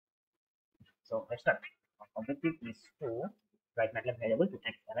So let's start. Our objective is to write MATLAB variable to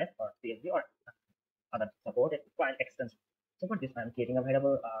XLS or CSV or other supported file extension. So for this, I'm creating a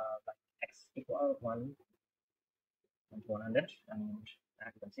variable like x equal 1 and 100, and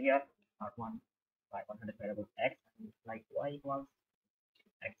as you can see here, R1 by 100 variable x, and like y equals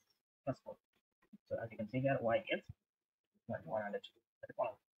x plus 4. So as you can see here, y is 100 at the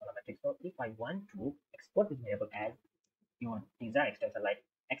column matrix. So if I want to export this variable as your desired extension like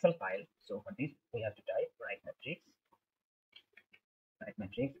Excel file, so for this we have to type write matrix,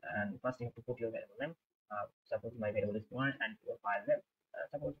 and first you have to put your variable name. Suppose my variable is 1 and your file name.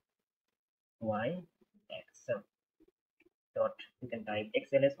 Suppose y excel dot, you can type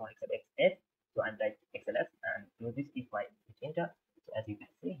xls or xlsx. So I'm type xls and use this if I hit enter. So as you can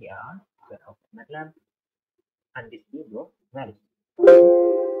see here, we have MATLAB and this is your value 1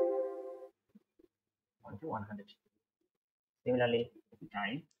 to 100. Similarly, if you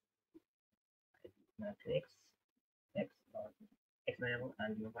type matrix x dot x variable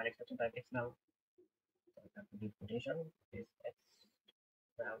and your file extension type x now. So I have to give quotation is x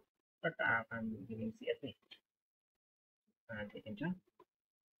now, but I'm giving CSV and hit enter.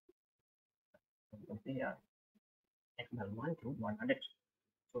 So you can see here x value 1 to 100.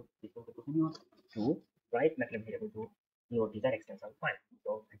 So this was the procedure to write MATLAB variable to your desired extension file.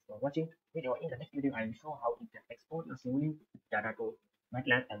 So thanks for watching video. In the next video, I will show how you can export your simulated data to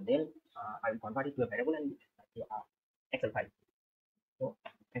MATLAB, and then I will convert it to a variable and to Excel file. So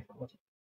thanks for watching.